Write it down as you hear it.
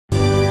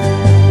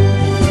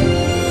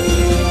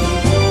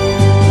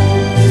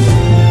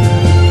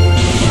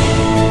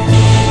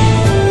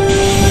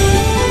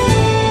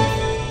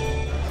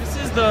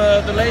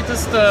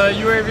first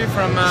UAV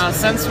from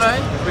Sensefly,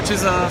 which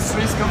is a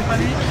Swiss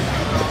company.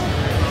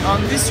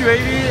 On this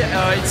UAV,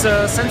 it's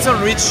a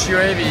sensor-rich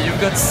UAV.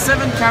 You've got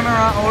 7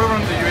 cameras all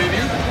around the UAV.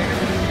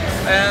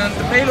 And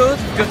the payload,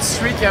 you've got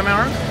 3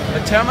 cameras,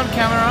 a thermal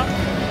camera,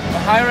 a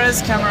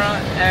high-res camera,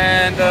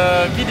 and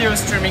a video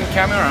streaming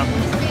camera.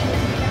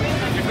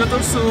 You've got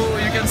also,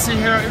 you can see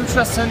here,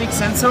 ultrasonic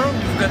sensor.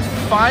 You've got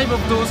 5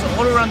 of those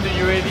all around the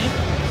UAV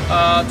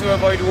to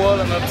avoid wall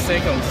and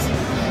obstacles.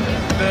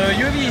 The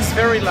UAV is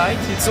very light.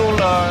 It's all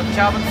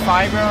carbon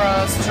fiber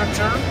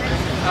structure,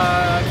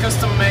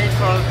 custom made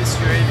for this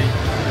UAV.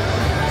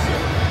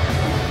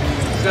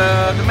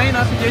 The main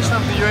application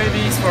of the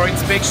UAV is for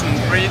inspection,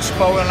 bridge,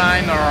 power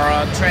line,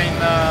 or train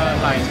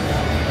line.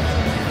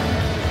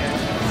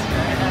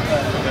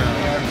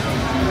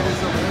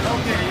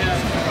 Okay, yeah,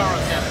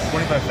 PARROT, yeah.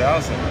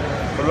 25,000.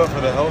 What about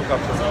for the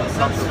helicopter? So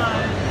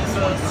Sensefly is